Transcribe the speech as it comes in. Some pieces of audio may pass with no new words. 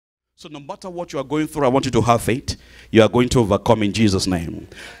So no matter what you are going through, I want you to have faith. You are going to overcome in Jesus' name.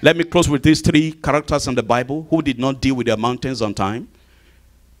 Let me close with these three characters in the Bible who did not deal with their mountains on time.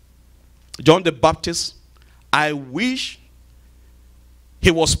 John the Baptist, I wish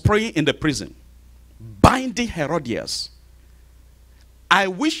he was praying in the prison, binding Herodias. I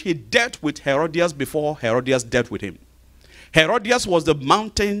wish he dealt with Herodias before Herodias dealt with him. Herodias was the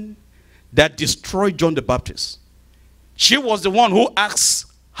mountain that destroyed John the Baptist. She was the one who asked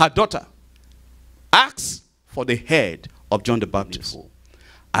her daughter, asked for the head of John the Baptist.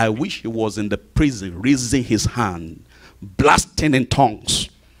 I wish he was in the prison, raising his hand, blasting in tongues,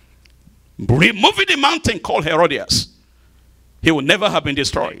 removing the mountain called Herodias. He would never have been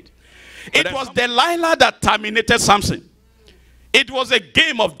destroyed. It was Delilah that terminated Samson. It was a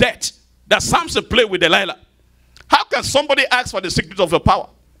game of death that Samson played with Delilah. How can somebody ask for the secret of your power?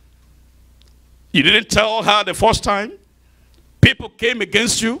 You didn't tell her the first time. People came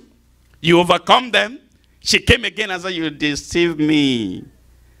against you. You overcome them. She came again and said, you deceived me.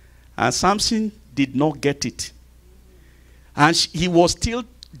 And Samson did not get it. And he was still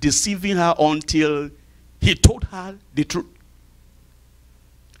deceiving her until he told her the truth.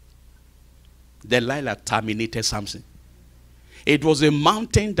 Delilah terminated Samson. It was a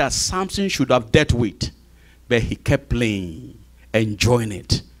mountain that Samson should have dealt with. But he kept playing, enjoying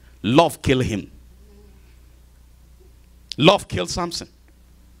it. Love killed him. Love killed Samson.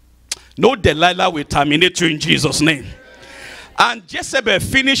 No Delilah will terminate you in Jesus' name. And Jezebel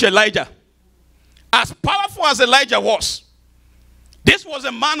finished Elijah. As powerful as Elijah was, this was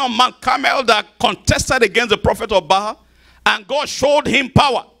a man on Mount Carmel that contested against the prophet of Baal, and God showed him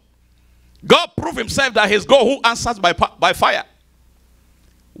power. God proved himself that he's God who answers by fire.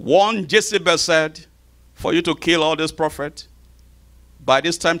 One Jezebel said, for you to kill all these prophets, by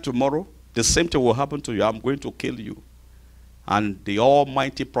this time tomorrow, the same thing will happen to you. I'm going to kill you. And the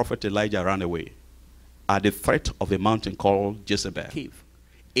almighty prophet Elijah ran away at the threat of a mountain called Jezebel.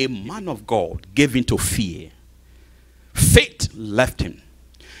 A man of God gave into fear. Faith left him.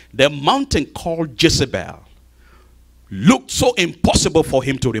 The mountain called Jezebel looked so impossible for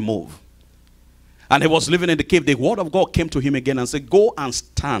him to remove. And he was living in the cave. The word of God came to him again and said, go and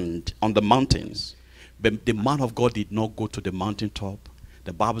stand on the mountains. But the man of God did not go to the mountaintop.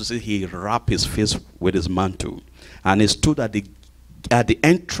 The Bible says he wrapped his face with his mantle. And he stood at the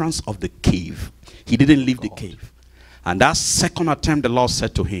entrance of the cave. He didn't leave the cave. And that second attempt, the Lord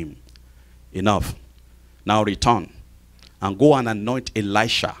said to him, enough. Now return and go and anoint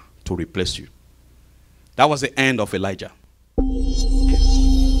Elisha to replace you. That was the end of Elijah.